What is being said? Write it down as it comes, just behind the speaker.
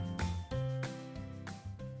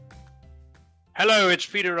Hello, it's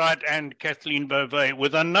Peter Wright and Kathleen Beauvais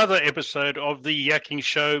with another episode of the Yakking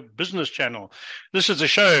Show Business Channel. This is a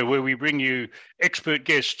show where we bring you expert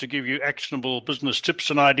guests to give you actionable business tips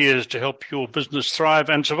and ideas to help your business thrive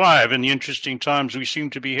and survive in the interesting times we seem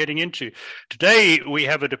to be heading into. Today, we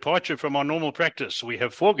have a departure from our normal practice. We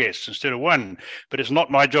have 4 guests instead of 1, but it's not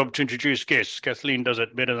my job to introduce guests. Kathleen does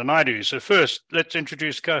it better than I do. So first, let's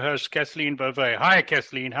introduce co-host Kathleen Beauvais. Hi,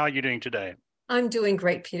 Kathleen. How are you doing today? I'm doing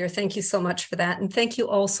great, Peter. Thank you so much for that. And thank you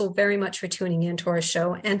also very much for tuning in to our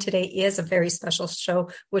show. And today is a very special show,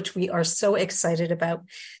 which we are so excited about.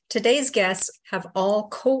 Today's guests have all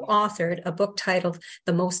co-authored a book titled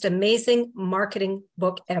The Most Amazing Marketing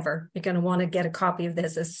Book Ever. You're going to want to get a copy of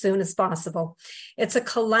this as soon as possible. It's a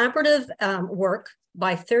collaborative work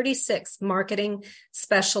by 36 marketing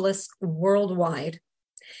specialists worldwide.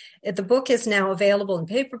 The book is now available in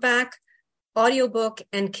paperback, audiobook,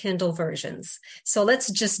 and Kindle versions. So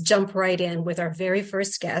let's just jump right in with our very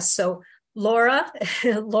first guest. So Laura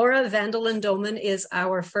van der Lindomen is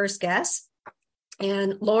our first guest.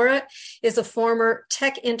 And Laura is a former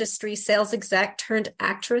tech industry sales exec turned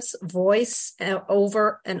actress,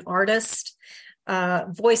 voice-over artist,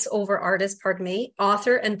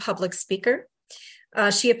 author, and public speaker.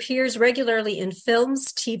 She appears regularly in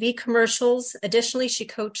films, TV commercials. Additionally, she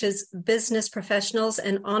coaches business professionals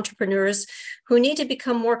and entrepreneurs who need to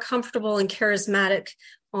become more comfortable and charismatic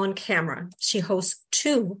on camera. She hosts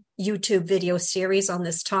 2 YouTube video series on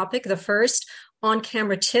this topic. The first,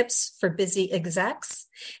 On-Camera Tips for Busy Execs,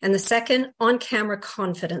 and the second, On-Camera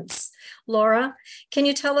Confidence. Laura, can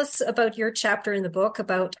you tell us about your chapter in the book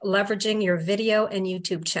about leveraging your video and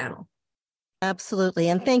YouTube channel? Absolutely.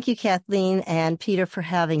 And thank you, Kathleen and Peter, for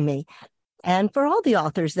having me. And for all the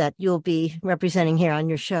authors that you'll be representing here on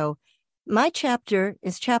your show. My chapter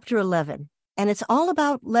is chapter 11, and it's all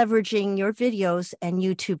about leveraging your videos and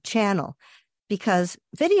YouTube channel, because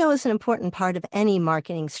video is an important part of any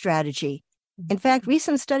marketing strategy. In fact,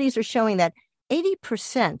 recent studies are showing that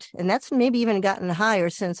 80%, and that's maybe even gotten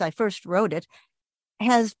higher since I first wrote it,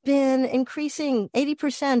 has been increasing.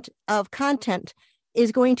 80% of content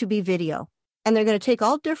is going to be video. And they're going to take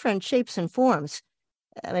all different shapes and forms.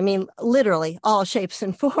 I mean, literally all shapes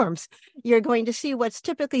and forms. You're going to see what's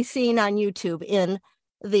typically seen on YouTube in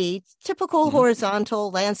the typical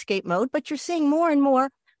horizontal landscape mode, but you're seeing more and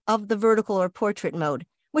more of the vertical or portrait mode,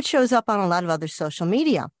 which shows up on a lot of other social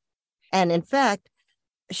media. And in fact,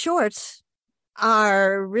 shorts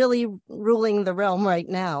are really ruling the realm right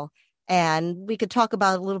now. And we could talk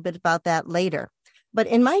about a little bit about that later. But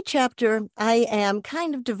in my chapter, I am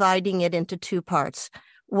kind of dividing it into 2 parts.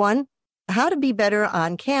 One, how to be better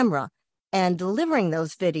on camera and delivering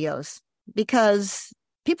those videos, because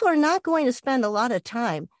people are not going to spend a lot of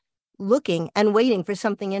time looking and waiting for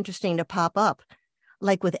something interesting to pop up.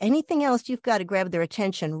 Like with anything else, you've got to grab their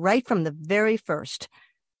attention right from the very first.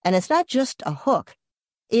 And it's not just a hook.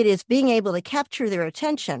 It is being able to capture their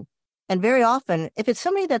attention. And very often, if it's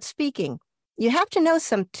somebody that's speaking, you have to know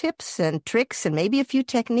some tips and tricks and maybe a few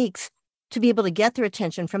techniques to be able to get their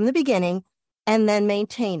attention from the beginning and then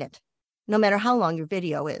maintain it, no matter how long your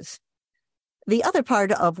video is. The other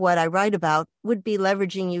part of what I write about would be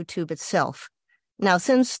leveraging YouTube itself. Now,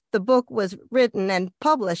 since the book was written and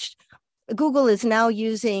published, Google is now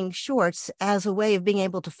using Shorts as a way of being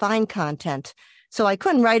able to find content. So I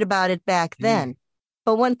couldn't write about it back then.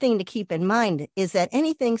 But one thing to keep in mind is that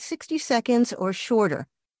anything 60 seconds or shorter,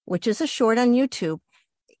 which is a short on YouTube,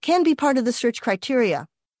 can be part of the search criteria.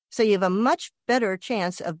 So you have a much better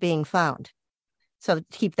chance of being found. So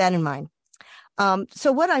keep that in mind.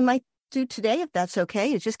 So what I might do today, if that's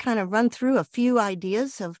okay, is just kind of run through a few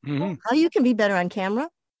ideas of how you can be better on camera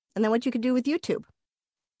and then what you could do with YouTube.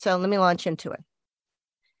 So let me launch into it.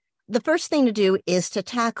 The first thing to do is to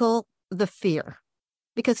tackle the fear,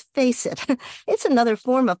 because face it, it's another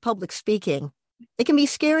form of public speaking. It can be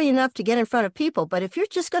scary enough to get in front of people, but if you're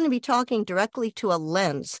just going to be talking directly to a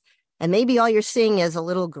lens, and maybe all you're seeing is a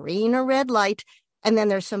little green or red light, and then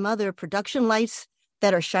there's some other production lights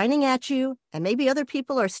that are shining at you, and maybe other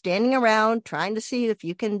people are standing around trying to see if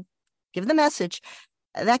you can give the message,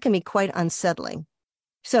 that can be quite unsettling.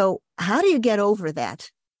 So how do you get over that?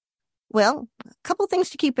 Well, a couple things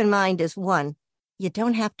to keep in mind is, one, you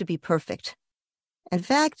don't have to be perfect. In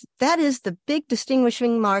fact, that is the big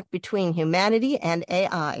distinguishing mark between humanity and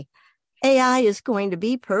AI. AI is going to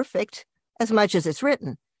be perfect as much as it's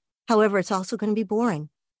written. However, it's also going to be boring.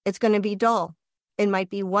 It's going to be dull. It might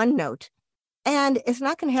be one note. And it's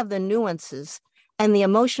not going to have the nuances and the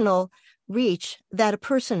emotional reach that a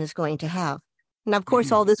person is going to have. And of course,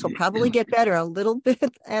 all this will probably get better a little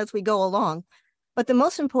bit as we go along. But the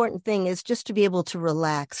most important thing is just to be able to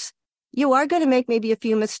relax You are going to make maybe a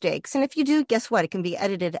few mistakes. And if you do, guess what? It can be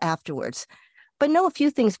edited afterwards. But know a few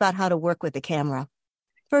things about how to work with the camera.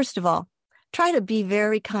 First of all, try to be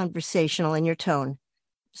very conversational in your tone.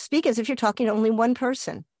 Speak as if you're talking to only one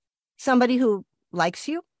person, somebody who likes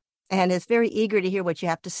you and is very eager to hear what you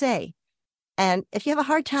have to say. And if you have a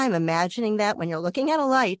hard time imagining that when you're looking at a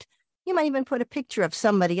light, you might even put a picture of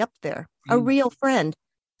somebody up there, a real friend,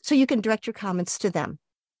 so you can direct your comments to them.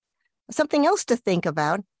 Something else to think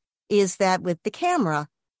about is that with the camera,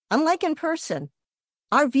 unlike in person,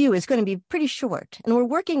 our view is going to be pretty short, and we're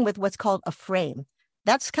working with what's called a frame.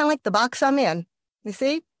 That's kind of like the box I'm in. You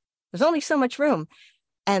see, there's only so much room,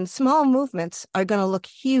 and small movements are going to look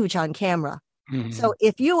huge on camera. Mm-hmm. So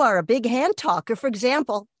if you are a big hand talker, for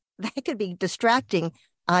example, that could be distracting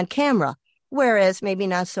on camera, whereas maybe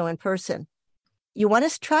not so in person. You want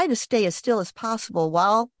to try to stay as still as possible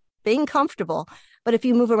while being comfortable. But if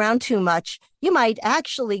you move around too much, you might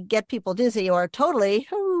actually get people dizzy or totally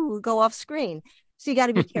go off screen. So you got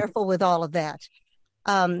to be careful with all of that.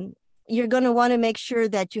 You're going to want to make sure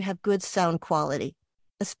that you have good sound quality,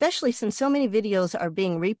 especially since so many videos are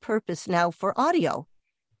being repurposed now for audio.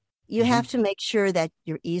 You have to make sure that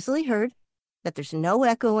you're easily heard, that there's no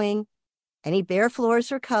echoing, any bare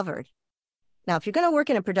floors are covered. Now, if you're going to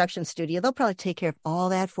work in a production studio, they'll probably take care of all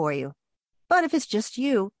that for you. But if it's just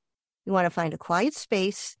you, you want to find a quiet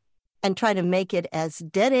space and try to make it as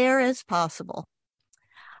dead air as possible.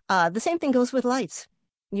 The same thing goes with lights.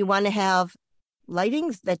 You want to have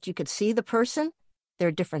lighting that you could see the person. There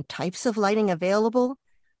are different types of lighting available.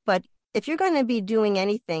 But if you're going to be doing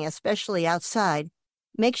anything, especially outside,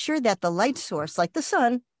 make sure that the light source, like the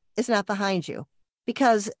sun, is not behind you,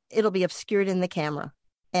 because it'll be obscured in the camera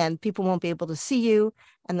and people won't be able to see you,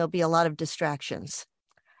 and there'll be a lot of distractions.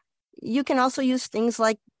 You can also use things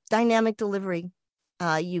like dynamic delivery.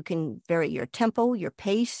 You can vary your tempo, your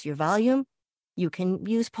pace, your volume. You can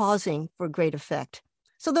use pausing for great effect.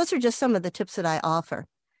 So those are just some of the tips that I offer.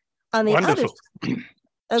 On the Wonderful. Okay.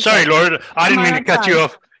 Sorry, Laura, I didn't mean to cut you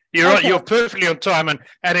off. You're perfectly on time, and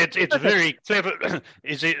it's very clever.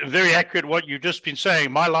 Is it very accurate what you've just been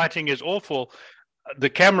saying? My lighting is awful. The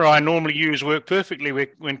camera I normally use worked perfectly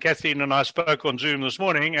when Kathleen and I spoke on Zoom this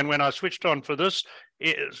morning, and when I switched on for this,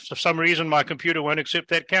 for some reason my computer won't accept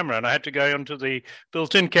that camera, and I had to go onto the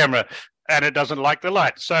built-in camera, and it doesn't like the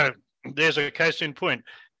light. So there's a case in point.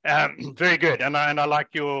 Very good, and I like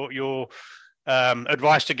your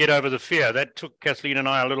advice to get over the fear. That took Kathleen and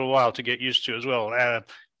I a little while to get used to as well.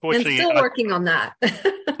 Fortunately, and still working on that.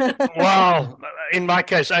 Well, in my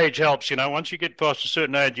case, age helps. Once you get past a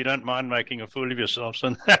certain age, you don't mind making a fool of yourself.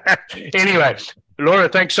 So anyway, Laura,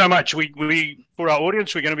 thanks so much. We for our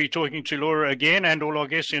audience, we're going to be talking to Laura again, and all our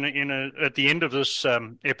guests at the end of this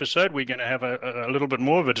episode. We're going to have a little bit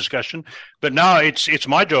more of a discussion. But now it's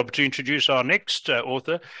my job to introduce our next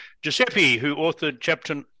author, Giuseppe, who authored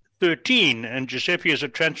chapter 13, and Giuseppe is a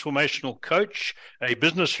transformational coach, a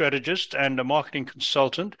business strategist, and a marketing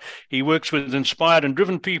consultant. He works with inspired and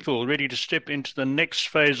driven people ready to step into the next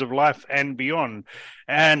phase of life and beyond.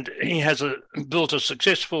 And he has built a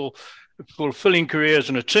successful, fulfilling career as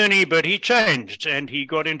an attorney, but he changed and he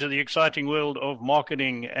got into the exciting world of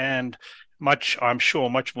marketing, and I'm sure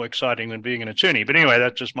much more exciting than being an attorney. But anyway,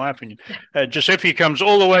 that's just my opinion. Giuseppe comes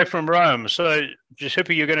all the way from Rome. So,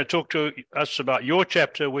 Giuseppe, you're going to talk to us about your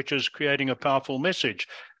chapter, which is creating a powerful message.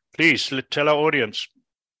 Please tell our audience.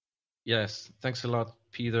 Yes, thanks a lot,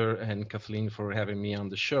 Peter and Kathleen, for having me on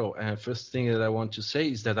the show. And first thing that I want to say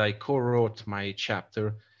is that I co-wrote my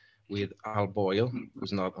chapter with Al Boyle,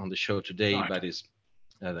 who's not on the show today, right, but is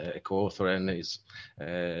a co-author and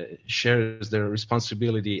shares the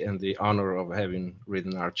responsibility and the honor of having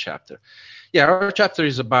written our chapter. Yeah, our chapter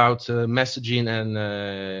is about messaging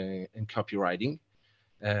and copywriting,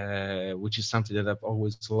 which is something that I've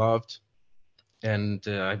always loved, and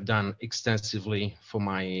I've done extensively for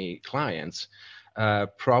my clients,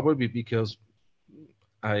 probably because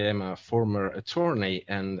I am a former attorney,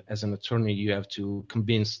 and as an attorney, you have to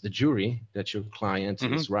convince the jury that your client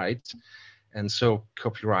is right. And so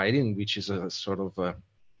copywriting, which is a sort of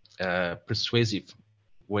a persuasive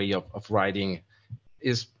way of writing,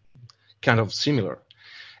 is kind of similar.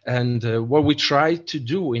 And what we try to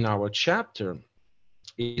do in our chapter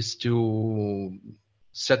is to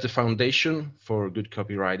set the foundation for good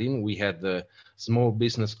copywriting. We had the small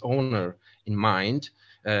business owner in mind,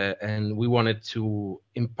 and we wanted to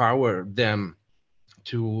empower them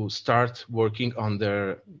to start working on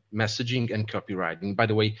their messaging and copywriting. By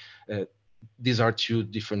the way, these are two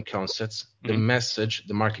different concepts. The message,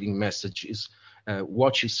 the marketing message, is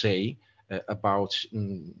what you say about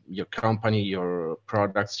your company, your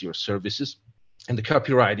products, your services. And the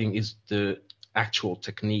copywriting is the actual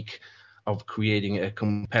technique of creating a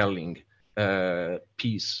compelling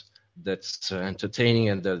piece that's entertaining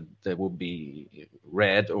and that will be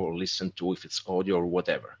read or listened to if it's audio or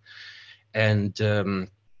whatever. And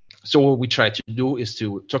so what we try to do is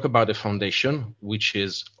to talk about the foundation, which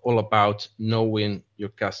is all about knowing your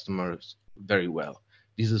customers very well.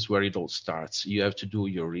 This is where it all starts. You have to do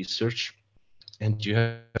your research, and you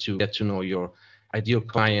have to get to know your ideal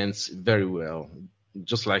clients very well,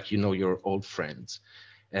 just like you know your old friends.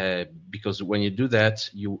 Because when you do that,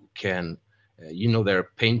 you can, you know their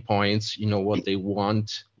pain points, you know what they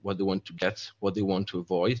want to get, what they want to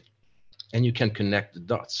avoid, and you can connect the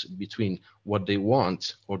dots between what they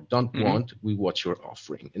want or don't want with what you're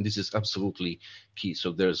offering. And this is absolutely key.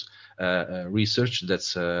 So there's research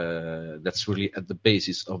that's really at the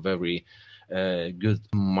basis of every good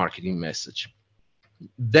marketing message.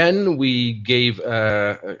 Then we gave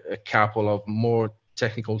a couple of more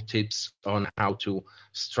technical tips on how to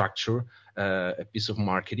structure a piece of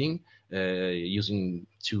marketing using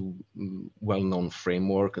two well-known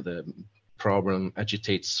framework: the problem,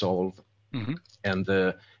 agitate, solve, and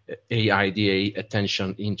the AIDA,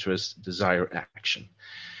 attention, interest, desire, action.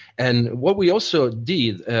 And what we also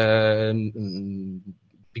did,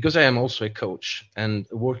 because I am also a coach and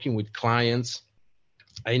working with clients,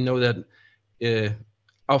 I know that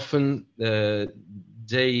often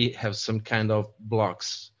they have some kind of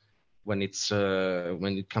blocks when it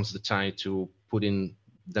comes to the time to putting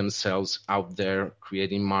themselves out there,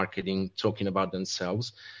 creating marketing, talking about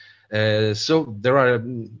themselves. So there are,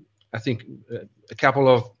 I think, a couple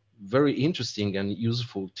of very interesting and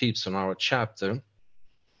useful tips on our chapter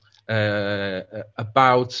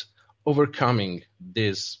about overcoming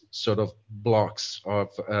these sort of blocks of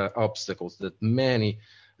obstacles that many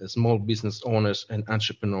small business owners and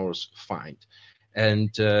entrepreneurs find. And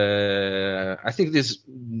I think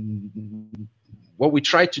what we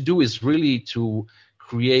try to do is really to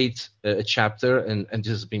create a chapter, and this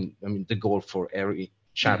has been, the goal for every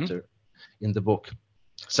chapter in the book,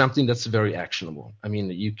 something that's very actionable.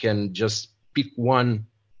 You can just pick one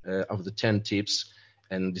of the 10 tips,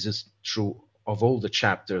 and this is true of all the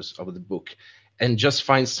chapters of the book, and just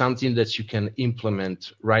find something that you can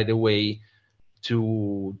implement right away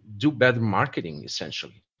to do better marketing,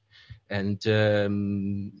 essentially. And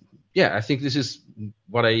I think this is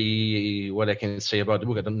what I can say about the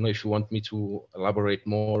book. I don't know if you want me to elaborate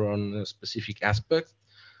more on a specific aspect,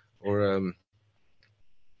 or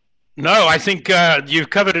No, I think you've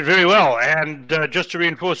covered it very well. And just to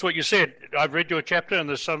reinforce what you said, I've read your chapter, and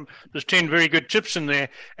there's 10 very good tips in there.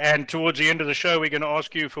 And towards the end of the show, we're going to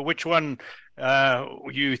ask you for which one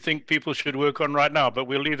you think people should work on right now. But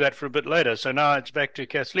we'll leave that for a bit later. So now it's back to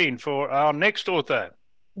Kathleen for our next author.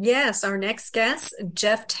 Yes, our next guest,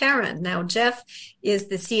 Jeff Tarrin. Now, Jeff is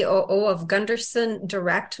the COO of Gunderson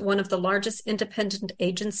Direct, one of the largest independent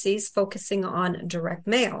agencies focusing on direct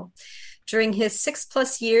mail. During his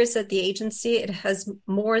 6+ years at the agency, it has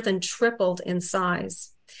more than tripled in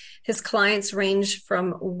size. His clients range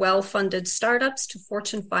from well-funded startups to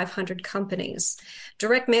Fortune 500 companies.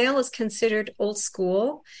 Direct mail is considered old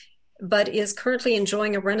school, but is currently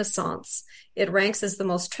enjoying a renaissance. It ranks as the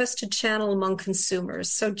most trusted channel among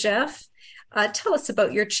consumers. So, Jeff, tell us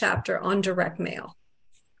about your chapter on direct mail.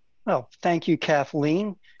 Well, thank you,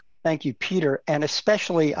 Kathleen. Thank you, Peter. And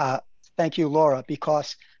especially thank you, Laura,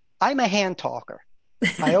 because I'm a hand talker.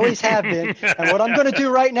 I always have been. And what I'm going to do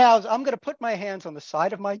right now is I'm going to put my hands on the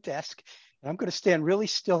side of my desk, and I'm going to stand really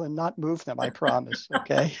still and not move them, I promise.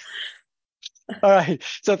 Okay. All right.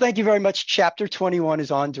 So thank you very much. Chapter 21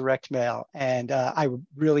 is on direct mail, and I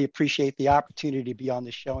really appreciate the opportunity to be on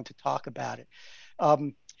the show and to talk about it.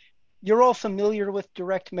 You're all familiar with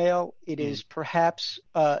direct mail. It is perhaps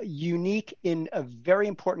unique in a very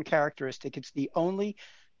important characteristic. It's the only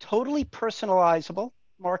totally personalizable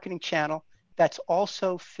marketing channel that's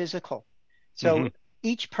also physical. So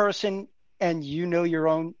each person, and your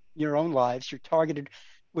own lives, you're targeted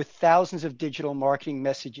with thousands of digital marketing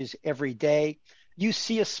messages every day. You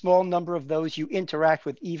see a small number of those. You interact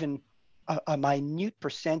with even a minute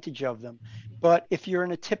percentage of them. But if you're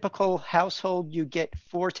in a typical household, you get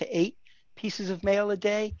 4 to 8 pieces of mail a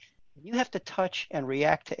day. You have to touch and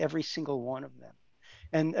react to every single one of them.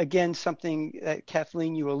 And again, something that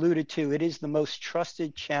Kathleen, you alluded to, it is the most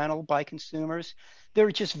trusted channel by consumers. There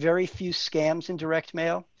are just very few scams in direct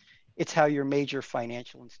mail. It's how your major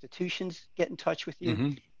financial institutions get in touch with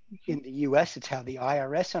you. In the U.S., it's how the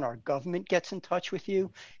IRS and our government gets in touch with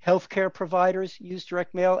you. Healthcare providers use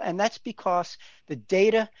direct mail, and that's because the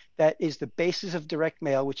data that is the basis of direct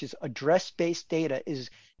mail, which is address-based data, is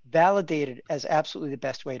validated as absolutely the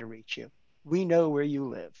best way to reach you. We know where you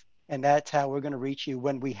live, and that's how we're going to reach you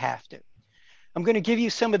when we have to. I'm going to give you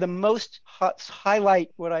some of the most highlight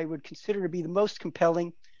what I would consider to be the most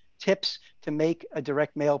compelling tips to make a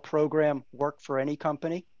direct mail program work for any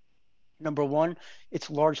company. Number one, it's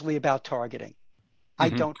largely about targeting. I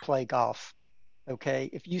don't play golf. Okay.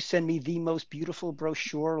 If you send me the most beautiful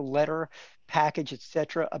brochure, letter, package,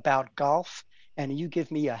 etc., about golf, and you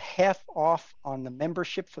give me a half off on the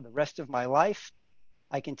membership for the rest of my life,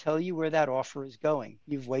 I can tell you where that offer is going.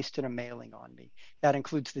 You've wasted a mailing on me. That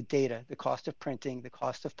includes the data, the cost of printing, the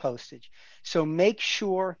cost of postage. So make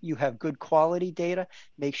sure you have good quality data.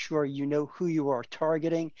 Make sure you know who you are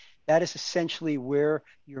targeting. That is essentially where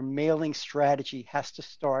your mailing strategy has to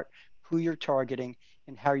start, who you're targeting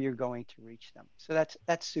and how you're going to reach them. So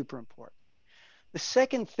that's super important. The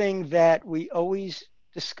second thing that we always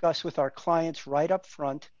discuss with our clients right up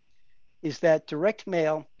front is that direct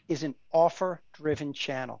mail is an offer-driven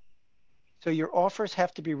channel. So your offers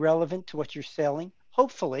have to be relevant to what you're selling.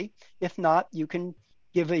 Hopefully, if not, you can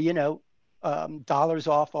give a dollars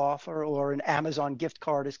off offer, or an Amazon gift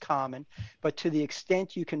card is common. But to the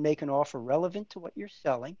extent you can make an offer relevant to what you're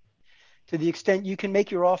selling, to the extent you can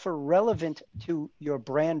make your offer relevant to your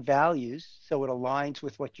brand values, so it aligns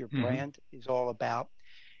with what your brand is all about,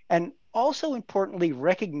 and also importantly,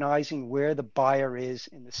 recognizing where the buyer is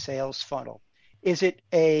in the sales funnel. Is it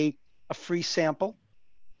a free sample,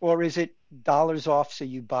 or is it dollars off so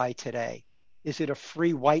you buy today? Is it a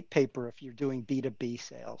free white paper if you're doing B2B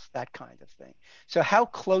sales, that kind of thing? So how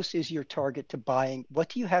close is your target to buying? What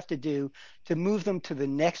do you have to do to move them to the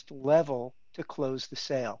next level to close the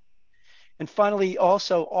sale? And finally,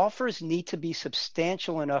 also, offers need to be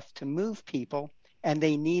substantial enough to move people, and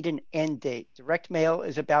they need an end date. Direct mail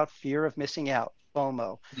is about fear of missing out,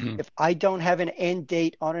 FOMO. If I don't have an end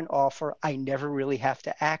date on an offer, I never really have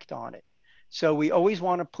to act on it. So we always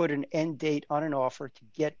want to put an end date on an offer to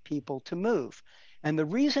get people to move. And the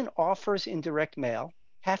reason offers in direct mail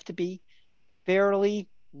have to be fairly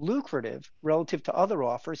lucrative relative to other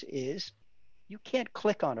offers is you can't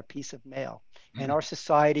click on a piece of mail. And our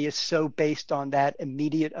society is so based on that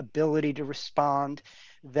immediate ability to respond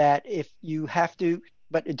that if you have to,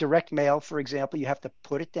 but a direct mail, for example, you have to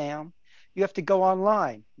put it down. You have to go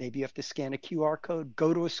online. Maybe you have to scan a QR code,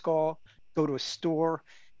 go to a store,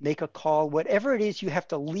 make a call, whatever it is, you have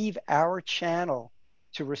to leave our channel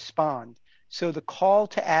to respond. So the call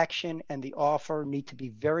to action and the offer need to be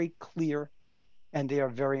very clear, and they are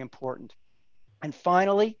very important. And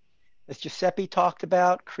finally, as Giuseppe talked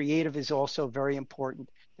about, creative is also very important.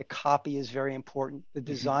 The copy is very important. The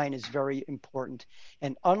design is very important.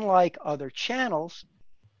 And unlike other channels,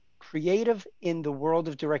 creative in the world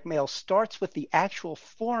of direct mail starts with the actual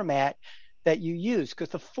format that you use, because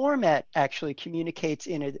the format actually communicates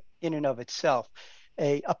in and of itself.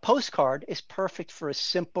 A postcard is perfect for a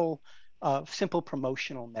simple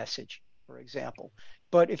promotional message, for example.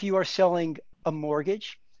 But if you are selling a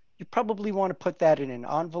mortgage, you probably want to put that in an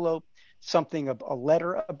envelope, something of a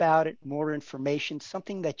letter about it, more information,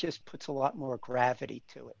 something that just puts a lot more gravity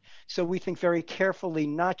to it. So we think very carefully,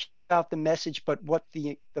 not about the message, but what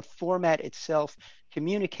the format itself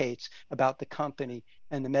communicates about the company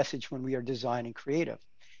and the message when we are designing creative.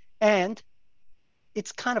 And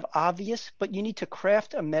it's kind of obvious, but you need to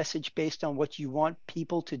craft a message based on what you want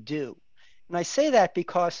people to do. And I say that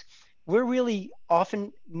because we're really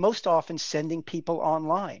most often sending people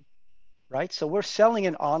online, right? So we're selling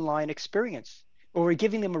an online experience, or we're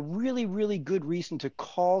giving them a really, really good reason to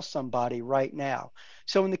call somebody right now.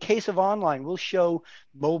 So in the case of online, we'll show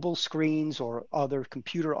mobile screens or other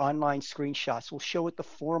computer online screenshots. We'll show what the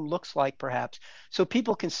form looks like, perhaps, so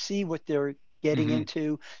people can see what they're getting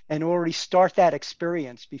into and already start that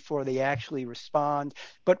experience before they actually respond.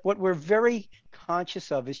 But what we're very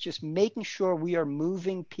conscious of is just making sure we are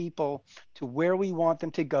moving people to where we want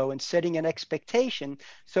them to go and setting an expectation.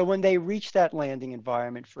 So when they reach that landing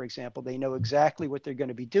environment, for example, they know exactly what they're going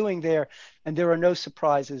to be doing there, and there are no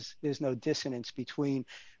surprises. There's no dissonance between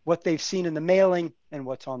what they've seen in the mailing and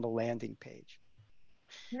what's on the landing page.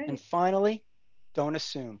 Right. And finally, don't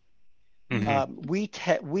assume. We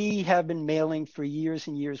have been mailing for years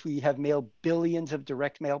and years. We have mailed billions of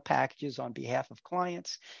direct mail packages on behalf of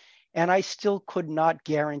clients, and I still could not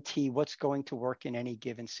guarantee what's going to work in any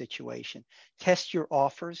given situation. Test your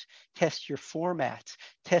offers, test your formats,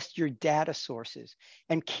 test your data sources,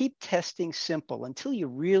 and keep testing simple until you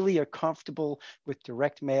really are comfortable with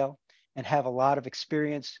direct mail and have a lot of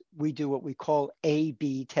experience. We do what we call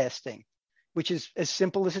A/B testing, which is as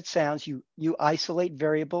simple as it sounds. You isolate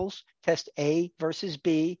variables, test A versus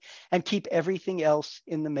B, and keep everything else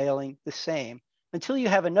in the mailing the same. until you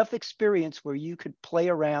have enough experience where you could play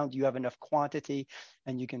around, you have enough quantity,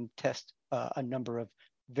 and you can test a number of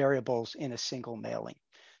variables in a single mailing.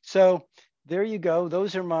 So there you go.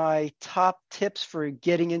 Those are my top tips for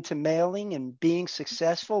getting into mailing and being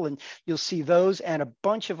successful. And you'll see those and a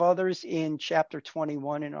bunch of others in chapter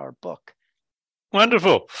 21 in our book.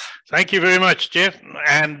 Wonderful. Thank you very much, Jeff.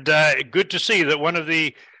 And good to see that one of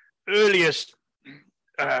the earliest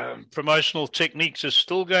promotional techniques is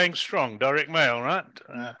still going strong, direct mail, right?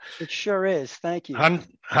 It sure is. Thank you.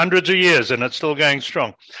 Hundreds of years, and it's still going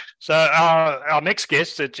strong. So our next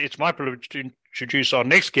guest, it's my privilege to introduce our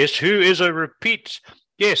next guest, who is a repeat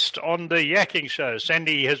guest on the Yakking Show.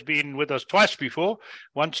 Sandy has been with us twice before,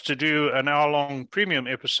 once to do an hour-long premium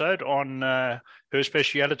episode on her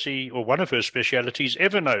speciality, or one of her specialities,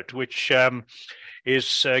 Evernote, which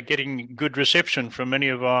is getting good reception from many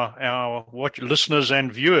of our listeners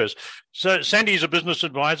and viewers. So Sandy is a business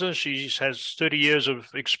advisor. She has 30 years of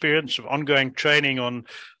experience of ongoing training on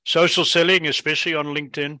social selling, especially on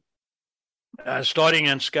LinkedIn, starting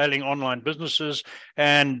and scaling online businesses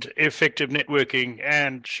and effective networking.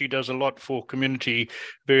 And she does a lot for community,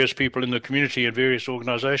 various people in the community and various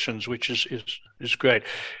organizations, which is great.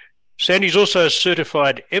 Sandy's also a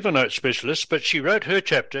certified Evernote specialist, but she wrote her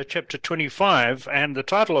chapter 25, and the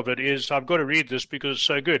title of it is, I've got to read this because it's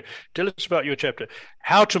so good. Tell us about your chapter,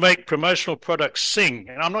 How to Make Promotional Products Sing.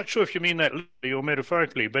 And I'm not sure if you mean that literally or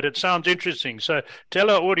metaphorically, but it sounds interesting. So tell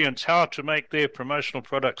our audience how to make their promotional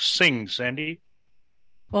products sing, Sandy.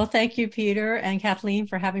 Well, thank you, Peter and Kathleen,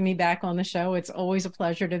 for having me back on the show. It's always a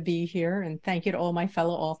pleasure to be here. And thank you to all my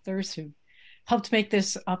fellow authors who helped make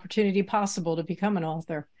this opportunity possible to become an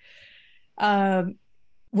author.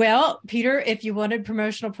 Well, Peter, if you wanted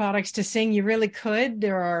promotional products to sing, you really could.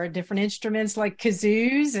 There are different instruments like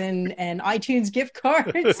kazoos and iTunes gift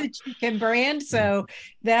cards that you can brand. So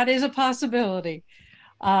that is a possibility.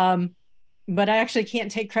 But I actually can't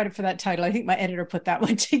take credit for that title. I think my editor put that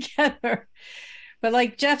one together. But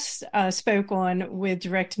like Jeff spoke on with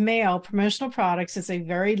direct mail, promotional products is a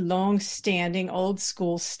very long-standing,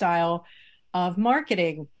 old-school style of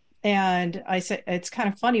marketing. And I said, it's kind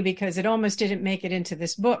of funny because it almost didn't make it into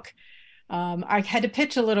this book. I had to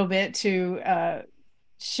pitch a little bit to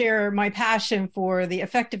share my passion for the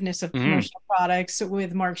effectiveness of promotional products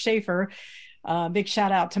with Mark Schaefer. Big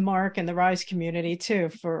shout out to Mark and the Rise community too,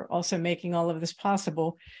 for also making all of this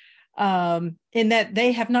possible. In that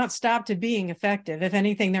they have not stopped being effective. If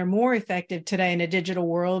anything, they're more effective today in a digital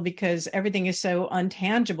world because everything is so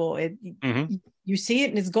untangible. You see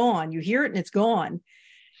it and it's gone. You hear it and it's gone.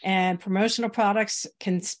 And promotional products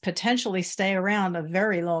can potentially stay around a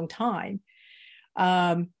very long time.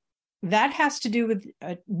 That has to do with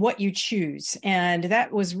what you choose. And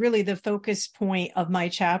that was really the focus point of my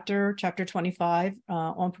chapter 25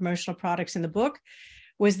 on promotional products in the book,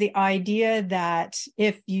 was the idea that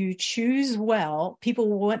if you choose well, people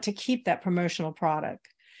will want to keep that promotional product.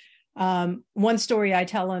 One story I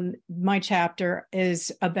tell in my chapter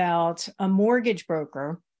is about a mortgage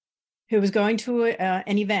broker who was going to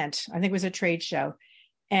an event. I think it was a trade show.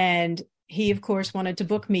 And he, of course, wanted to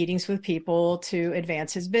book meetings with people to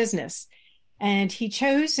advance his business. And he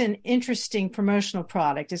chose an interesting promotional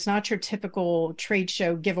product. It's not your typical trade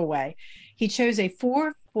show giveaway. He chose a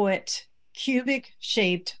 4-foot cubic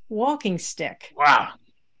shaped walking stick. Wow.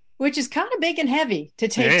 Which is kind of big and heavy to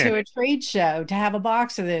take to a trade show, to have a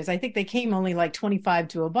box of those. I think they came only like 25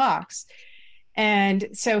 to a box. And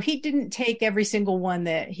so he didn't take every single one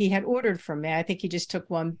that he had ordered from me. I think he just took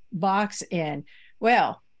one box in.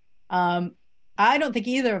 Well, I don't think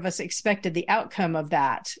either of us expected the outcome of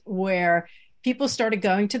that, where people started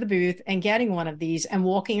going to the booth and getting one of these and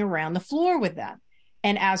walking around the floor with them.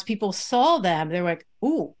 And as people saw them, they were like,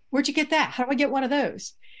 ooh, where'd you get that? How do I get one of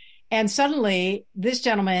those? And suddenly this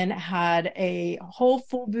gentleman had a whole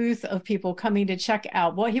full booth of people coming to check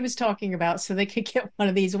out what he was talking about so they could get one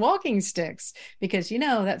of these walking sticks, because,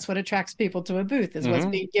 that's what attracts people to a booth, is what's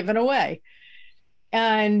being given away.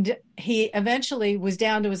 And he eventually was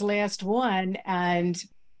down to his last one and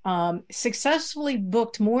successfully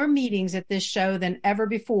booked more meetings at this show than ever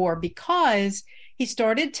before, because he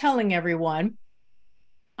started telling everyone,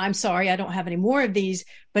 I'm sorry, I don't have any more of these,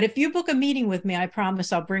 but if you book a meeting with me, I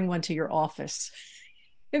promise I'll bring one to your office.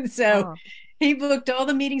 And so he booked all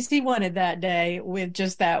the meetings he wanted that day with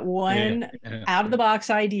just that one out of the box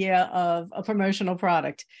idea of a promotional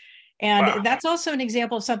product. And that's also an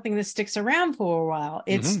example of something that sticks around for a while.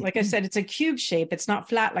 It's like I said, it's a cube shape. It's not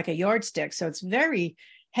flat like a yardstick. So it's very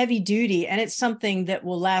heavy duty, and it's something that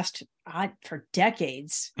will last for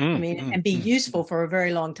decades. And be useful for a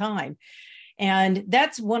very long time. And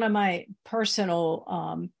that's one of my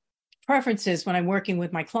personal preferences when I'm working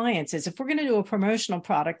with my clients is if we're going to do a promotional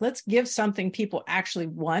product, let's give something people actually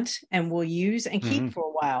want and will use and keep for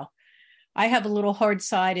a while. I have a little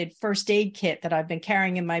hard-sided first aid kit that I've been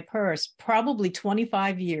carrying in my purse probably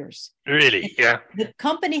 25 years. Really? Yeah. The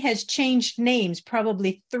company has changed names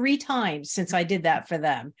probably 3 times since I did that for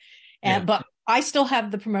them. But I still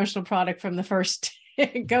have the promotional product from the first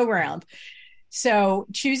go round. So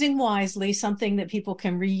choosing wisely, something that people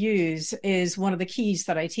can reuse, is one of the keys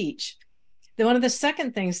that I teach. Then one of the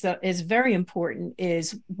second things that is very important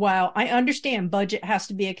is, while I understand budget has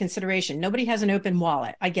to be a consideration, nobody has an open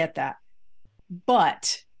wallet. I get that.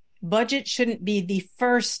 But budget shouldn't be the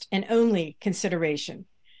first and only consideration.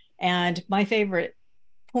 And my favorite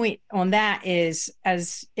point on that is,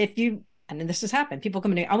 as if you, and this has happened, people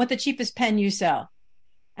come to me, I want the cheapest pen you sell.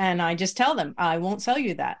 And I just tell them, I won't sell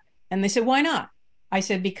you that. And they said, why not? I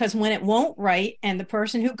said, because when it won't write and the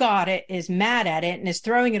person who got it is mad at it and is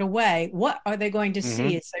throwing it away, what are they going to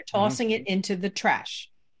see? Is they're tossing it into the trash.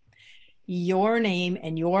 Your name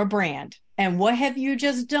and your brand. And what have you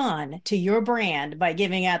just done to your brand by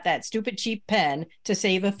giving out that stupid cheap pen to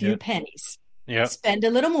save a few pennies? Spend a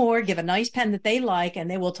little more, give a nice pen that they like, and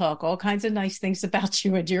they will talk all kinds of nice things about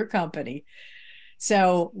you and your company.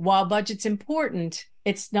 So while budget's important,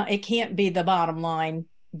 it can't be the bottom line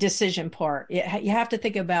decision part. You have to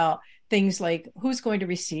think about things like who's going to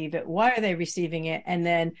receive it, why are they receiving it, and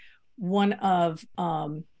then one of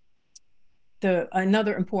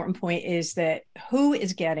another important point is that who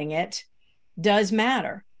is getting it does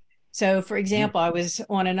matter. So, for example, I was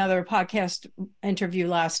on another podcast interview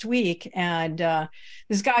last week, and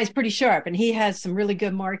this guy's pretty sharp, and he has some really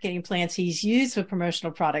good marketing plans he's used with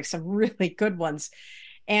promotional products, some really good ones.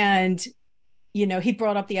 And he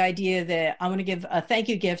brought up the idea that I want to give a thank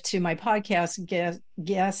you gift to my podcast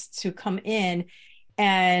guests who come in,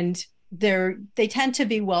 and they tend to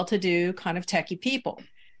be well-to-do, kind of techie people.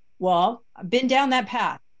 Well, I've been down that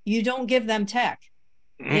path. You don't give them tech.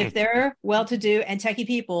 If they're well-to-do and techie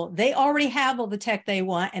people, they already have all the tech they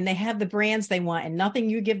want, and they have the brands they want, and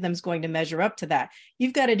nothing you give them is going to measure up to that.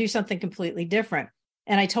 You've got to do something completely different.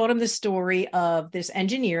 And I told him the story of this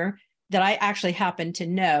engineer that I actually happened to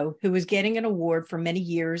know, who was getting an award for many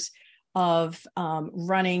years of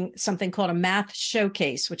running something called a math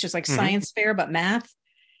showcase, which is like science fair, but math.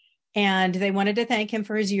 And they wanted to thank him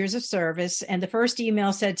for his years of service. And the first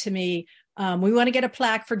email said to me, we want to get a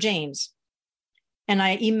plaque for James. And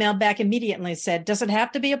I emailed back immediately and said, does it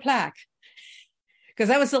have to be a plaque? Because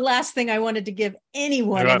that was the last thing I wanted to give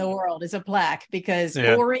anyone in the world, is a plaque, because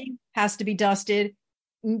boring, has to be dusted.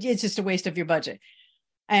 It's just a waste of your budget.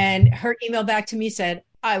 And her email back to me said,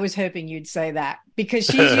 I was hoping you'd say that, because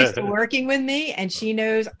she's used to working with me and she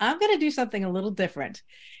knows I'm going to do something a little different.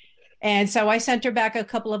 And so I sent her back a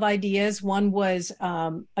couple of ideas. One was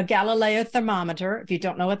a Galileo thermometer. If you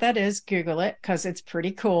don't know what that is, Google it, because it's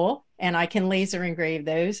pretty cool. And I can laser engrave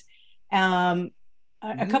those. A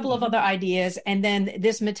couple of other ideas. And then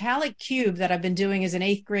this metallic cube that I've been doing as an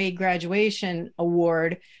 8th grade graduation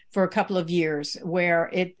award for a couple of years, where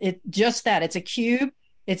it just that, it's a cube.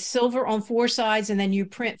 It's silver on 4 sides, and then you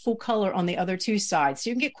print full color on the other 2 sides. So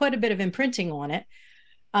you can get quite a bit of imprinting on it.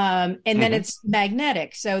 And then it's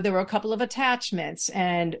magnetic. So there were a couple of attachments,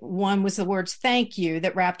 and one was the words thank you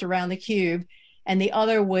that wrapped around the cube. And the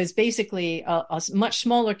other was basically a much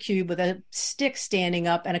smaller cube with a stick standing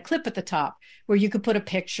up and a clip at the top where you could put a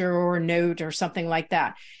picture or a note or something like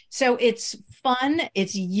that. So it's fun.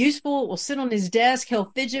 It's useful. It will sit on his desk.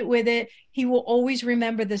 He'll fidget with it. He will always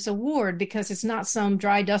remember this award because it's not some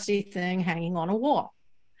dry, dusty thing hanging on a wall.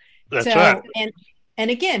 That's right. And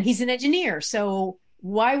again, he's an engineer. So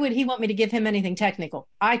why would he want me to give him anything technical?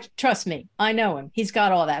 Trust me, I know him. He's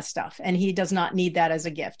got all that stuff, and he does not need that as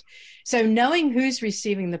a gift. So knowing who's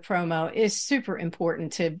receiving the promo is super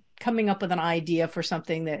important to coming up with an idea for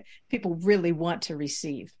something that people really want to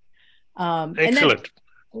receive. Excellent.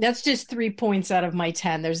 And that's just 3 points out of my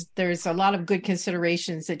 10. There's a lot of good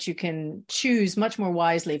considerations that you can choose much more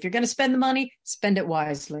wisely. If you're going to spend the money, spend it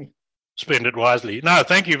wisely. Spend it wisely. No,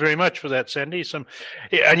 thank you very much for that, Sandy.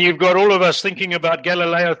 And you've got all of us thinking about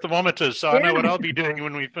Galileo thermometers, so I know what I'll be doing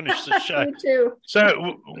when we finish the show. Me too.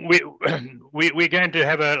 So we're going to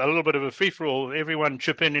have a little bit of a free-for-all. Everyone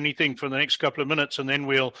chip in anything for the next couple of minutes, and then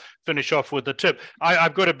we'll finish off with the tip.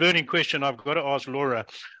 I've got a burning question I've got to ask Laura.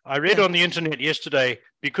 I read on the internet yesterday,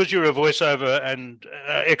 because you're a voiceover and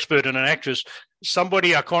expert and an actress,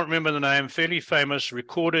 somebody, I can't remember the name, fairly famous,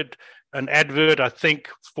 recorded an advert, I think,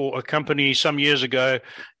 for a company some years ago,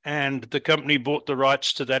 and the company bought the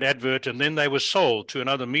rights to that advert, and then they were sold to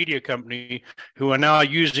another media company who are now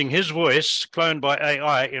using his voice, cloned by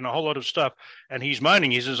AI, in a whole lot of stuff. And he's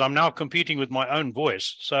moaning. He says, I'm now competing with my own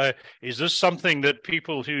voice. So is this something that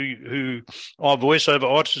people who are voiceover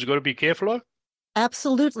artists have got to be careful of?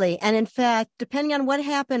 Absolutely. And in fact, depending on what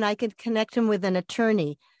happened, I could connect him with an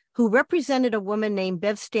attorney who represented a woman named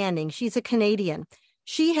Bev Standing. She's a Canadian.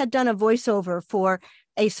 She had done a voiceover for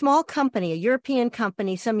a small company, a European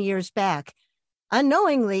company, some years back.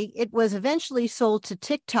 Unknowingly, it was eventually sold to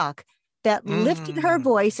TikTok that lifted her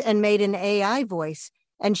voice and made an AI voice.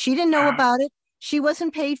 And she didn't know about it. She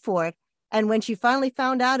wasn't paid for it. And when she finally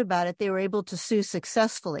found out about it, they were able to sue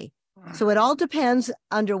successfully. So it all depends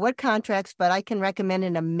under what contracts, but I can recommend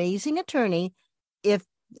an amazing attorney if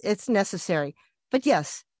it's necessary. But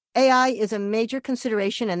yes, AI is a major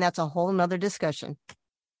consideration, and that's a whole nother discussion.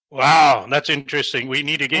 Wow, that's interesting. We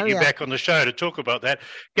need to get you back on the show to talk about that.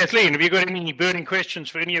 Kathleen, have you got any burning questions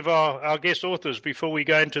for any of our guest authors before we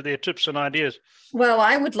go into their tips and ideas? Well,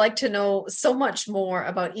 I would like to know so much more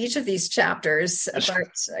about each of these chapters,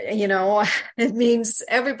 but, you know, it means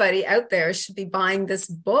everybody out there should be buying this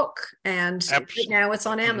book. And right now it's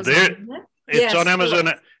on Amazon. It's on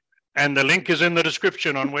Amazon. And the link is in the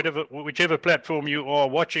description on whichever platform you are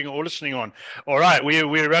watching or listening on. All right,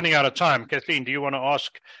 we're running out of time. Kathleen, do you want to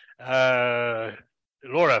ask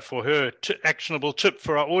Laura for her actionable tip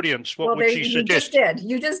for our audience? What would she suggest?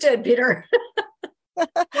 You just did, Peter. Go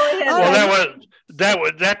ahead.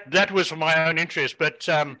 Well, that was for my own interest. But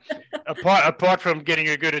apart from getting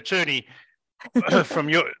a good attorney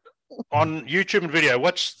on YouTube and video,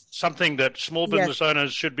 what's something that small business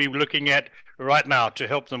owners should be looking at right now to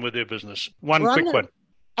help them with their business? One.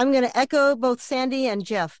 I'm going to echo both Sandy and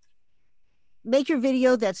Jeff. Make your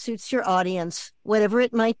video that suits your audience, whatever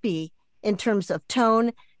it might be, in terms of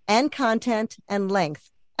tone and content and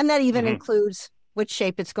length. And that even includes which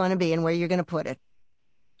shape it's going to be and where you're going to put it.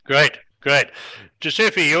 Great.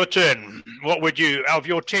 Giuseppe, your turn. What would you, out of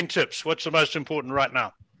your 10 tips, what's the most important right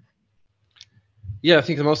now? Yeah, I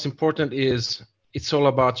think the most important is it's all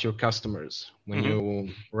about your customers. When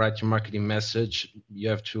you write your marketing message, you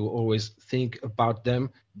have to always think about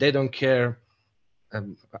them. They don't care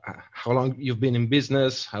how long you've been in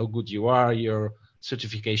business, how good you are, your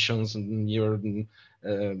certifications and your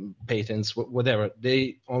patents, whatever.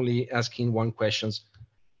 They only asking one question: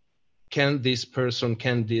 can this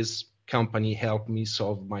company help me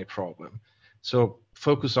solve my problem? So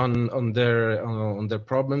focus on their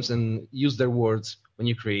problems and use their words when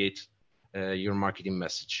you create your marketing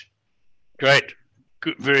message. Great.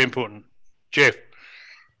 Good. Very important. Jeff.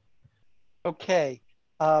 Okay.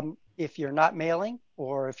 If you're not mailing,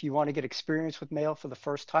 or if you want to get experience with mail for the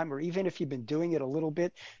first time, or even if you've been doing it a little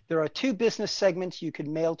bit, there are 2 business segments you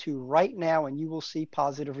can mail to right now, and you will see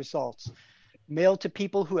positive results. Mail to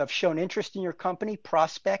people who have shown interest in your company,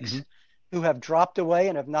 prospects who have dropped away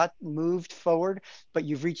and have not moved forward, but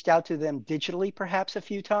you've reached out to them digitally perhaps a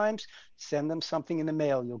few times. Send them something in the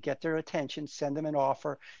mail. You'll get their attention. Send them an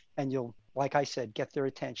offer, and you'll, like I said, get their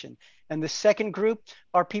attention. And the second group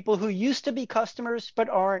are people who used to be customers but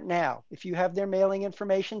aren't now. If you have their mailing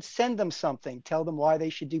information, send them something. Tell them why they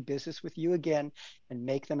should do business with you again, and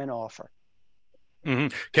make them an offer.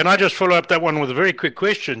 Can I just follow up that one with a very quick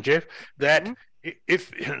question, Jeff? That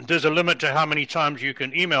if there's a limit to how many times you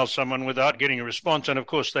can email someone without getting a response, and of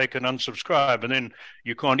course they can unsubscribe, and then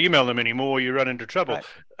you can't email them anymore, you run into trouble.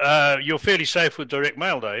 Right. You're fairly safe with direct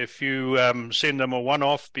mail, though. If you send them a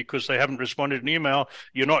one-off because they haven't responded in email,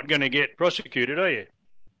 you're not going to get prosecuted, are you?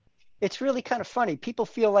 It's really kind of funny. People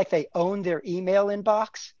feel like they own their email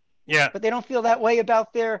inbox. Yeah. But they don't feel that way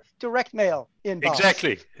about their direct mail inbox.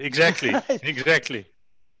 Exactly.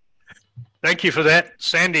 Thank you for that.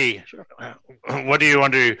 Sandy, Sure. What do you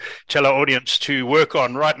want to tell our audience to work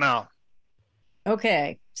on right now?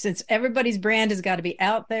 Okay. Since everybody's brand has got to be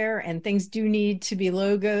out there and things do need to be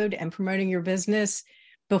logoed and promoting your business,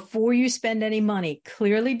 before you spend any money,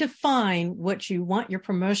 clearly define what you want your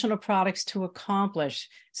promotional products to accomplish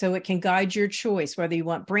so it can guide your choice, whether you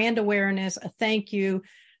want brand awareness, a thank you,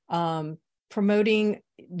 promoting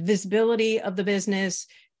visibility of the business.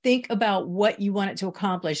 Think about what you want it to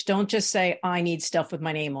accomplish. Don't just say, I need stuff with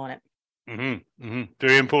my name on it.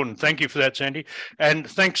 Very important. Thank you for that, Sandy. And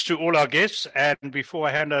thanks to all our guests. And before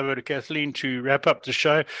I hand over to Kathleen to wrap up the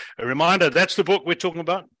show, a reminder, that's the book we're talking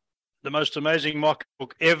about, The Most Amazing Marketing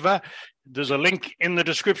Book Ever. There's a link in the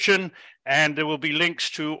description, and there will be links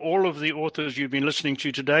to all of the authors you've been listening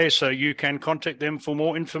to today, so you can contact them for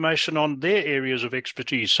more information on their areas of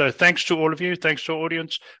expertise. So thanks to all of you. Thanks to our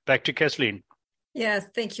audience. Back to Kathleen. Yes,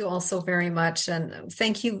 thank you all so very much. And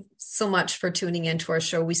thank you so much for tuning into our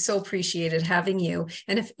show. We so appreciated having you.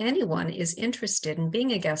 And if anyone is interested in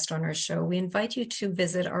being a guest on our show, we invite you to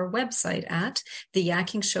visit our website at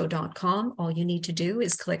theyakkingshow.com. All you need to do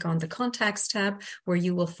is click on the contacts tab, where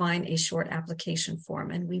you will find a short application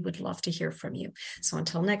form. And we would love to hear from you. So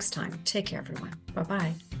until next time, take care, everyone.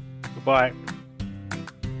 Bye-bye. Bye-bye.